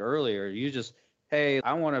you said earlier. You just, hey,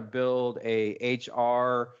 I want to build a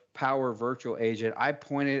HR Power Virtual Agent. I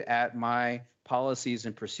pointed at my policies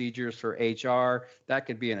and procedures for HR. That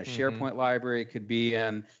could be in a SharePoint library. It could be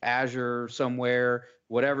in Azure somewhere,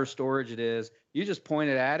 whatever storage it is. You just point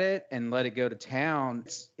it at it and let it go to town.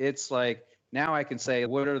 It's like, now I can say,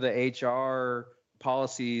 what are the HR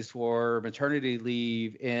policies for maternity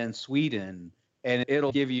leave in Sweden? And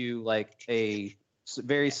it'll give you like a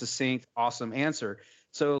very succinct, awesome answer.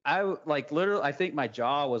 So I think my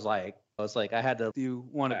jaw was like, I had to do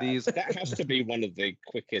one of these. That has to be one of the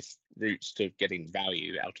quickest routes to getting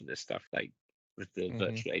value out of this stuff, like with the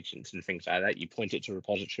virtual agents and things like that. You point it to a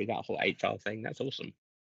repository, that whole HR thing, that's awesome.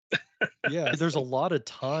 Yeah, there's a lot of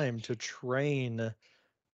time to train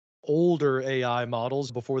older AI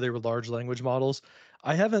models before they were large language models.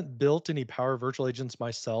 I haven't built any Power Virtual Agents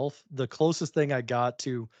myself. The closest thing I got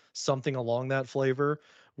to something along that flavor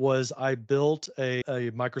was I built a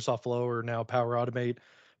Microsoft Flow, or now Power Automate,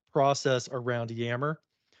 process around Yammer,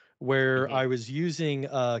 where I was using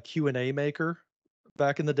a Q&A maker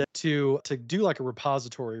back in the day to do like a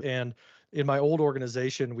repository. And in my old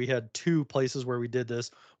organization, we had two places where we did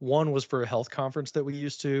this. One was for a health conference that we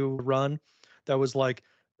used to run that was like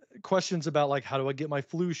questions about like, how do I get my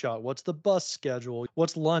flu shot? What's the bus schedule?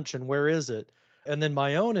 What's lunch and where is it? And then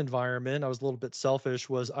my own environment, I was a little bit selfish,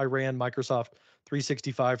 was I ran Microsoft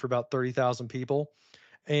 365 for about 30,000 people.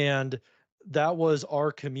 And that was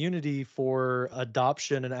our community for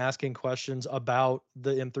adoption and asking questions about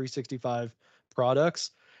the M365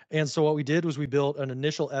 products. And so what we did was we built an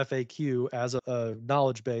initial FAQ as a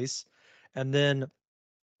knowledge base, and then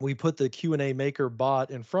we put the Q&A maker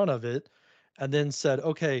bot in front of it, and then said,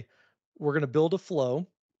 okay, we're going to build a flow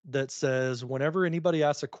that says whenever anybody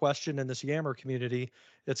asks a question in this Yammer community,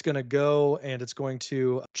 it's going to go and it's going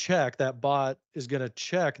to check, that bot is going to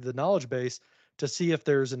check the knowledge base to see if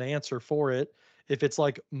there's an answer for it. If it's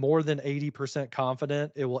like more than 80%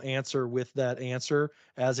 confident, it will answer with that answer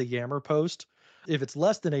as a Yammer post. If it's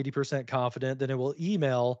less than 80% confident, then it will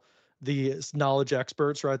email the knowledge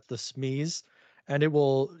experts, right? The SMEs, and it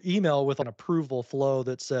will email with an approval flow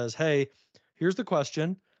that says, hey, here's the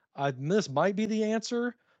question. This might be the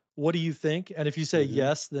answer. What do you think? And if you say Mm-hmm.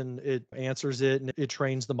 yes, then it answers it and it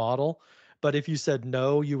trains the model. But if you said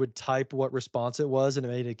no, you would type what response it was and it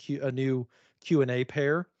made a new Q&A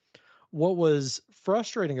pair. What was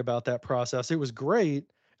frustrating about that process, it was great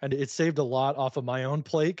and it saved a lot off of my own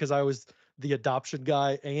plate because I was the adoption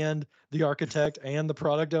guy and the architect and the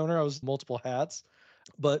product owner. I was multiple hats.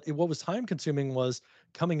 But what was time consuming was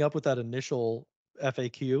coming up with that initial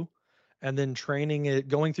FAQ and then training it,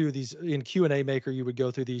 going through these in Q&A Maker, you would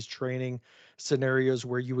go through these training scenarios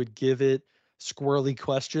where you would give it squirrely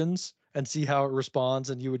questions and see how it responds.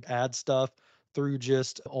 And you would add stuff through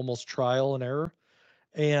just almost trial and error.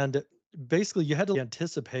 And basically, you had to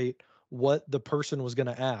anticipate what the person was going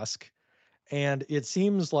to ask. And it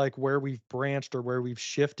seems like where we've branched or where we've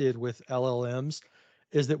shifted with LLMs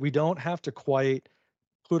is that we don't have to quite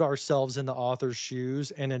put ourselves in the author's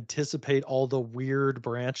shoes and anticipate all the weird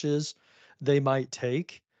branches they might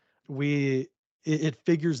take. We it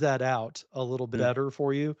figures that out a little bit better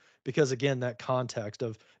for you because again, that context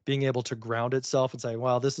of being able to ground itself and say,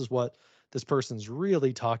 wow, this is what this person's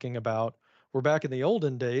really talking about. We're back in the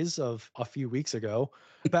olden days of a few weeks ago.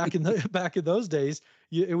 Back in the back in those days,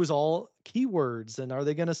 it was all keywords. And are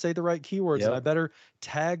they going to say the right keywords? And I Yep. better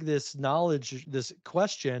tag this knowledge, this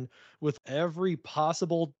question with every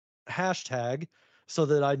possible hashtag so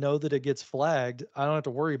that I know that it gets flagged. I don't have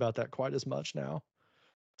to worry about that quite as much now.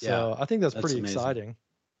 Yeah. So I think that's That's pretty amazing. exciting.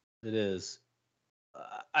 It is.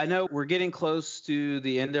 I know we're getting close to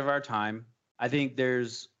the end of our time. I think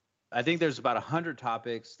there's about 100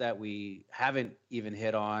 topics that we haven't even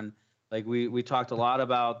hit on. Like we talked a lot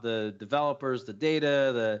about the developers, the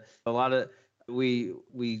data, a lot of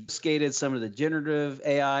we skated some of the generative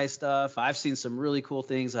AI stuff. I've seen some really cool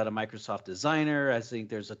things out of Microsoft Designer. I think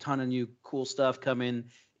there's a ton of new cool stuff coming.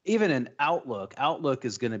 Even in Outlook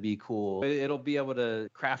is going to be cool. It'll be able to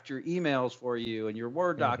craft your emails for you and your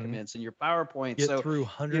Word Hmm. documents and your PowerPoint. Get So, through you know,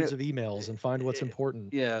 hundreds of emails and find what's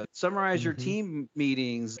important. yeah, summarize your Hmm. team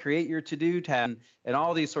meetings, create your to-do tab, and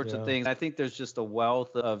all these sorts of Yeah, things. I think there's just a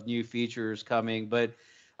wealth of new features coming. But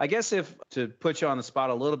I guess if to put you on the spot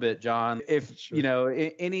a little bit, John, if sure.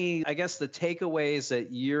 any, I guess the takeaways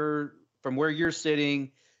that you're from where you're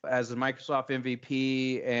sitting as a Microsoft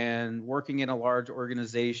MVP and working in a large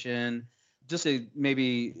organization, just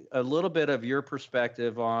maybe a little bit of your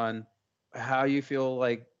perspective on how you feel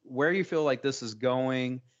like where you feel like this is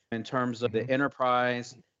going in terms of Hmm. the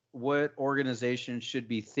enterprise, what organizations should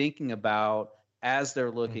be thinking about as they're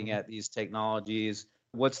looking Hmm. at these technologies.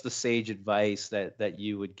 What's the sage advice that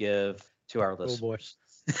you would give to our Oh boy. listeners?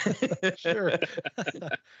 Sure.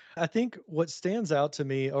 I think what stands out to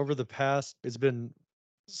me over the past, it's been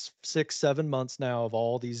 6, 7 months now of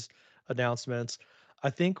all these announcements. I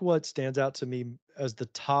think what stands out to me as the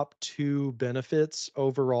top two benefits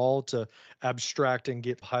overall to abstract and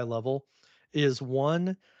get high level is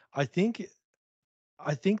one, I think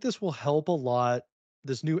I think this will help a lot,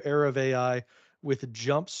 this new era of AI, with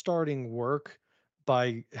jump starting work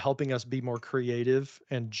by helping us be more creative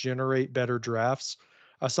and generate better drafts.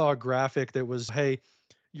 I saw a graphic that was, hey,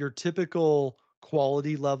 your typical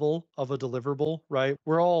quality level of a deliverable, right?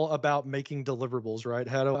 We're all about making deliverables, right?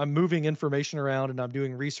 I'm moving information around and I'm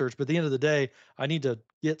doing research, but at the end of the day, I need to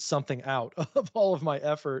get something out of all of my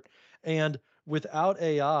effort. And without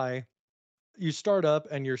AI, you start up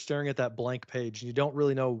and you're staring at that blank page and you don't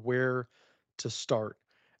really know where to start.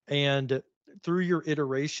 And through your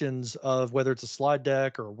iterations of whether it's a slide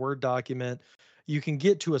deck or a Word document, you can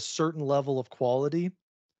get to a certain level of quality.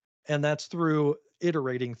 And that's through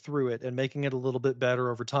iterating through it and making it a little bit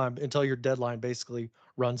better over time until your deadline basically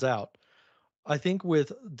runs out. I think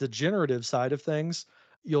with the generative side of things,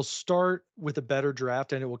 you'll start with a better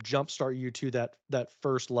draft and it will jumpstart you to that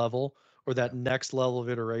first level or Yeah. that next level of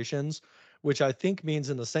iterations, which I think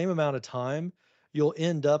means in the same amount of time, you'll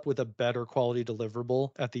end up with a better quality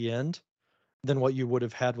deliverable at the end than what you would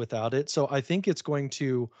have had without it. So I think it's going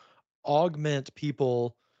to augment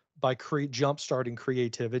people by jump starting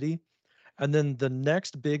creativity. And then the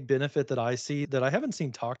next big benefit that I see that I haven't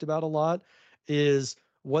seen talked about a lot is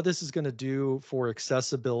what this is going to do for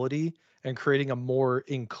accessibility and creating a more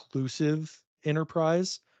inclusive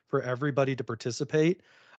enterprise for everybody to participate.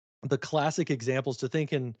 the classic examples to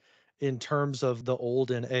think in terms of the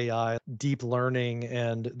olden AI, deep learning,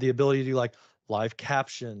 and the ability to do like live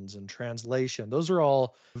captions and translation. Those are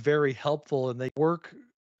all very helpful, and they work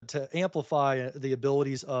to amplify the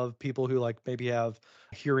abilities of people who like maybe have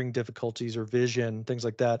hearing difficulties or vision, things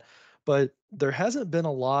like that. But there hasn't been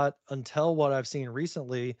a lot until what I've seen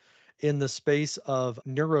recently in the space of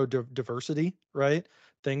neurodiversity, right?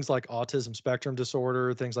 Things like autism spectrum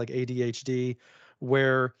disorder, things like ADHD,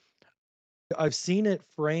 where I've seen it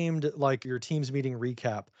framed like your Teams meeting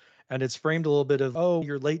recap. And it's framed a little bit of, oh,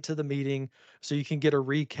 you're late to the meeting, so you can get a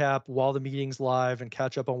recap while the meeting's live and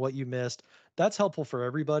catch up on what you missed. That's helpful for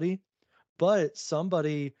everybody. But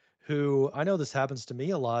somebody who, I know this happens to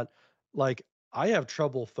me a lot, like I have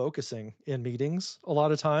trouble focusing in meetings a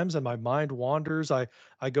lot of times and my mind wanders. I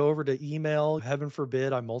go over to email, heaven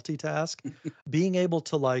forbid I multitask. Being able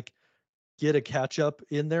to like get a catch up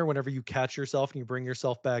in there whenever you catch yourself and you bring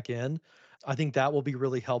yourself back in. I think that will be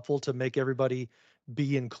really helpful to make everybody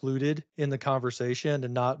be included in the conversation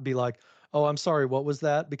and not be like, "Oh, I'm sorry, what was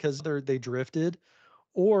that?" because they drifted.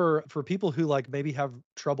 Or for people who like maybe have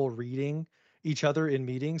trouble reading each other in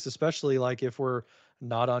meetings, especially like if we're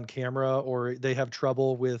not on camera or they have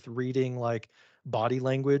trouble with reading like body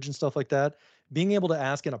language and stuff like that, being able to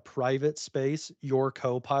ask in a private space your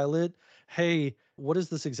co-pilot, hey, what does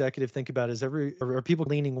this executive think about? Are people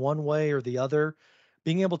leaning one way or the other?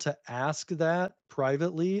 Being able to ask that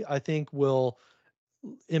privately, I think will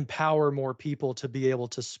empower more people to be able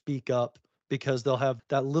to speak up because they'll have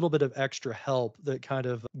that little bit of extra help that kind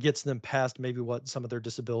of gets them past maybe what some of their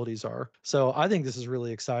disabilities are. So I think this is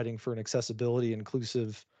really exciting for an accessibility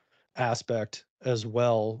inclusive aspect as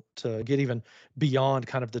well to get even beyond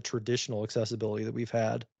kind of the traditional accessibility that we've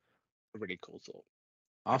had. A really cool thought.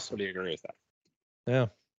 Awesome. I fully agree with that. Yeah.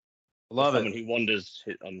 Love Someone it. who wanders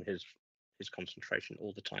on his concentration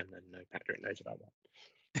all the time, then no, Patrick knows about that.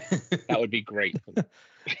 That would be great.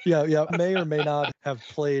 Yeah. May or may not have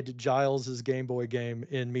played Giles's Game Boy game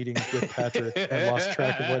in meetings with Patrick and lost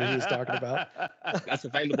track of what he was talking about. That's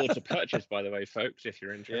available to purchase, by the way, folks, if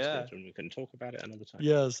you're interested, Yeah. and we can talk about it another time.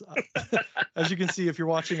 Yes. As you can see, if you're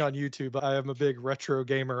watching on YouTube, I am a big retro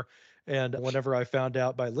gamer. And whenever I found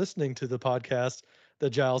out by listening to the podcast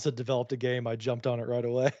that Giles had developed a game, I jumped on it right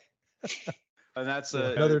away. And that's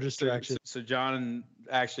another distraction. So John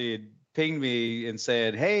actually pinged me and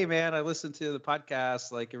said, "Hey, man, I listened to the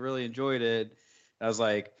podcast. Like, I really enjoyed it." And I was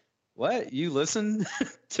like, "What? You listen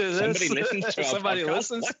to this? Somebody listens to our Somebody podcast?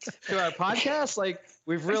 listens What? to our podcast? Like,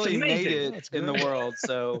 we've really made amazing. it in the world."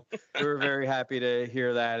 So we were very happy to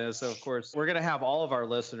hear that. And so, of course, we're going to have all of our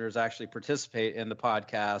listeners actually participate in the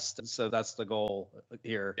podcast. So that's the goal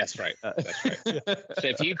here. That's right. That's right. So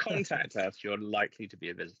if you contact us, you're likely to be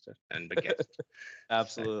a visitor and a guest.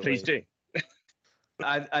 Absolutely. Please do.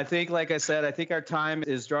 I think, like I said, I think our time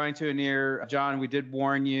is drawing to a near. John, we did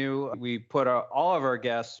warn you. We put all of our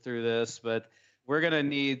guests through this, but we're going to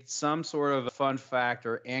need some sort of fun fact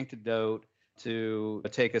or anecdote to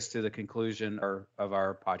take us to the conclusion of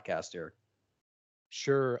our podcast here.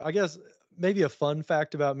 Sure. I guess maybe a fun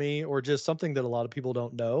fact about me, or just something that a lot of people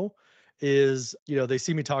don't know, is, they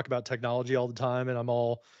see me talk about technology all the time, and I'm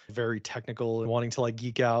all very technical and wanting to like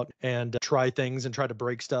geek out and try things and try to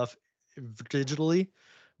break stuff digitally.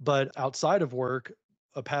 But outside of work,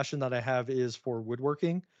 a passion that I have is for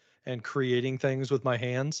woodworking and creating things with my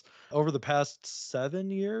hands. Over the past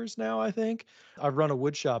 7 years now, I think, I've run a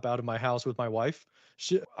wood shop out of my house with my wife.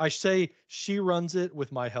 I say she runs it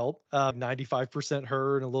with my help, 95%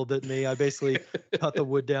 her and a little bit me. I basically cut the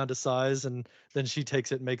wood down to size and then she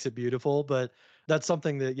takes it and makes it beautiful. But that's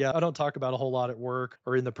something that, I don't talk about a whole lot at work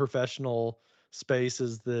or in the professional space.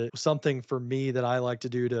 Is the something for me that I like to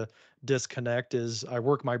do to disconnect is I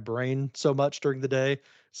work my brain so much during the day.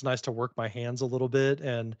 It's nice to work my hands a little bit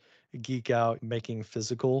and geek out making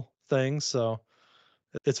physical things. So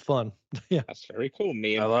it's fun. Yeah. That's very cool.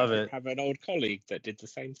 Me and I love Patrick it. have an old colleague that did the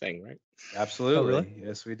same thing, right? Absolutely. Oh, really?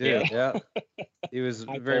 Yes, we do. Yeah. He was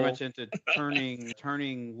Hi, very Paul. much into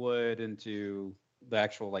turning wood into the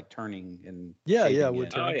actual like turning and Yeah, shaping wood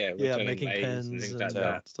it. turning. we're turning Making lathes pens things and like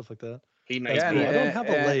that. stuff like that. He That's makes cool. me. I don't have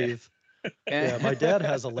a lathe. and- Yeah, my dad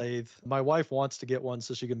has a lathe. My wife wants to get one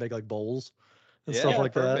so she can make like bowls and stuff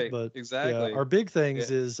like perfect. that. But Exactly. our big things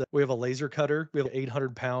is we have a laser cutter. We have an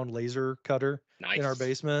 800-pound laser cutter in our Nice.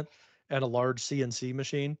 basement and a large CNC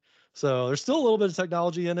machine. So there's still a little bit of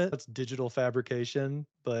technology in it. It's digital fabrication,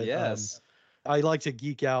 but Yes. I like to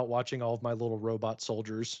geek out watching all of my little robot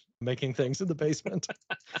soldiers making things in the basement.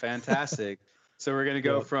 Fantastic. So we're going to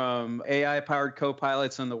go Yep. from AI powered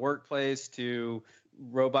co-pilots in the workplace to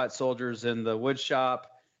robot soldiers in the wood shop.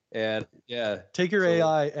 And yeah, Take your so-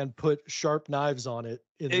 AI and put sharp knives on it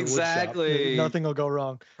in the wood shop. Exactly. Nothing will go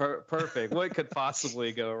wrong. Perfect. What could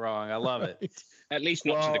possibly go wrong? I love it. Right. At least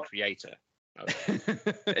not to the Well- creator.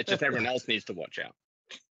 It's just everyone else needs to watch out.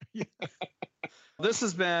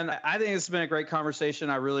 I think it's been a great conversation.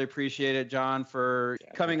 I really appreciate it, John, for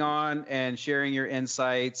coming on and sharing your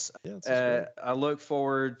insights. Yeah, this is great. I look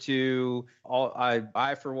forward to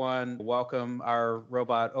I, for one, welcome our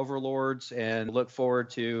robot overlords and look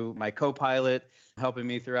forward to my co-pilot helping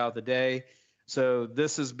me throughout the day. So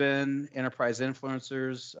this has been Enterprise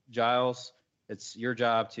Influencers. Giles, it's your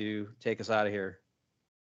job to take us out of here.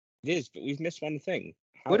 It is, but we've missed one thing.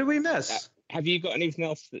 What did we miss? Have you got anything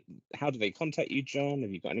else? How do they contact you, John?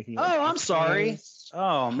 Have you got anything? Oh, I'm sorry.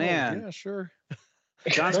 Oh, Oh, man. yeah, sure.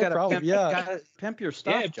 John's No got to problem. Yeah. pimp your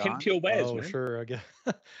stuff, Yeah, John. pimp your wares, Oh, man. sure. I guess.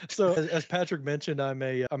 So as Patrick mentioned, I'm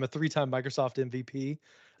a 3-time Microsoft MVP,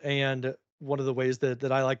 and one of the ways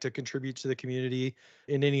that I like to contribute to the community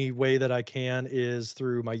in any way that I can is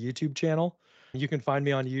through my YouTube channel. You can find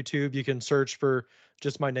me on YouTube. You can search for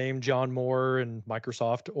just my name, John Moore, and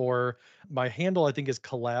Microsoft, or my handle I think is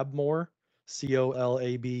Collab Moore,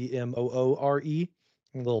 COLABMOORE.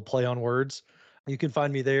 A little play on words. You can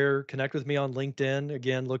find me there. Connect with me on LinkedIn.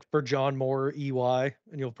 Again, look for John Moore EY,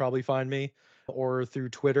 and you'll probably find me. Or through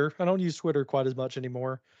Twitter. I don't use Twitter quite as much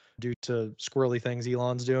anymore due to squirrely things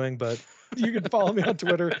Elon's doing, but you can follow me on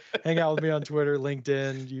Twitter, hang out with me on Twitter,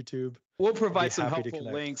 LinkedIn, YouTube. We'll provide some happy to helpful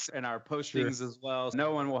connect. links in our postings as well.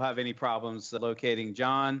 No one will have any problems locating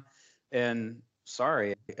John. And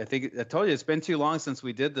sorry, I think I told you it's been too long since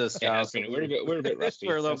we did this. Yeah, Giles. we're a bit rusty.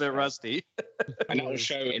 We're a little That's bit fine. rusty. And that will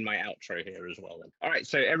show in my outro here as well. Then. All right,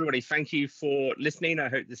 so everybody, thank you for listening. I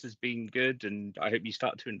hope this has been good, and I hope you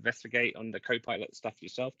start to investigate on the Copilot stuff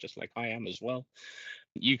yourself, just like I am as well.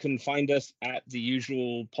 You can find us at the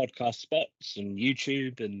usual podcast spots and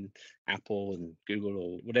YouTube and Apple and Google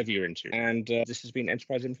or whatever you're into. And this has been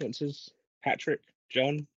Enterprise Influencers. Patrick,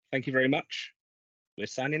 John, thank you very much. We're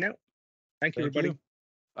signing out. Thank you, everybody. you.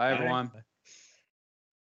 Bye, Bye. everyone.